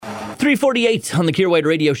348 on the Kier White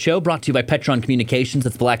Radio Show, brought to you by Petron Communications.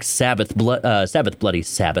 It's Black Sabbath, Bloody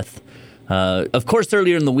Sabbath. Of course,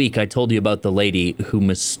 earlier in the week, I told you about the lady who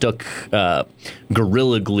mistook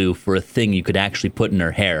Gorilla Glue for a thing you could actually put in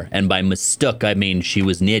her hair. And by mistook, I mean she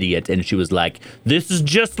was an idiot, and she was like, "This is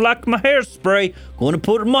just like my hairspray. Going to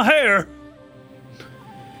put it in my hair."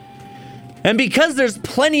 And because there's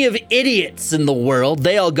plenty of idiots in the world,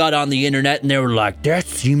 they all got on the internet and they were like, "That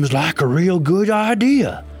seems like a real good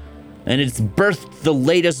idea." And it's birthed the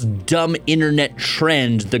latest dumb internet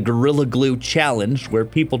trend, the Gorilla Glue Challenge, where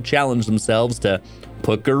people challenge themselves to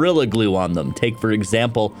put Gorilla Glue on them. Take, for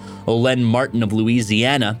example, Olen Martin of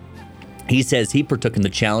Louisiana. He says he partook in the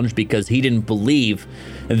challenge because he didn't believe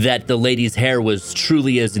that the lady's hair was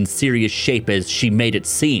truly as in serious shape as she made it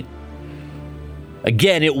seem.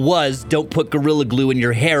 Again, it was, don't put Gorilla Glue in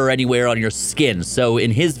your hair or anywhere on your skin. So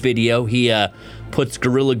in his video, he puts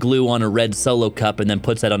Gorilla Glue on a red Solo cup and then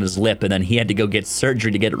puts that on his lip, and then he had to go get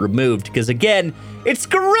surgery to get it removed because, again, it's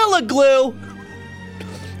Gorilla Glue.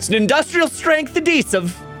 It's an industrial strength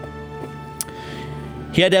adhesive.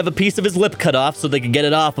 He had to have a piece of his lip cut off so they could get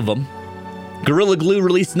it off of him. Gorilla Glue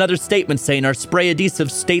released another statement saying, "Our spray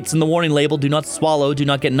adhesive states in the warning label, do not swallow, do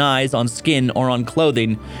not get eyes on skin or on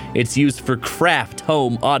clothing. It's used for craft,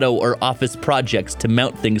 home, auto, or office projects to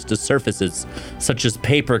mount things to surfaces, such as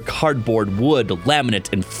paper, cardboard, wood,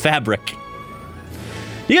 laminate, and fabric."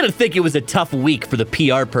 You gotta think it was a tough week for the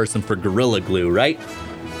PR person for Gorilla Glue, right?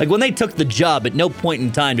 Like, when they took the job, at no point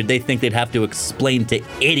in time did they think they'd have to explain to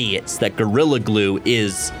idiots that Gorilla Glue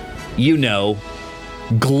is, you know,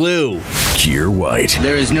 glue. Kier White.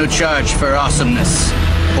 There is no charge for awesomeness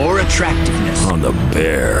or attractiveness On the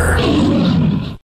Bear.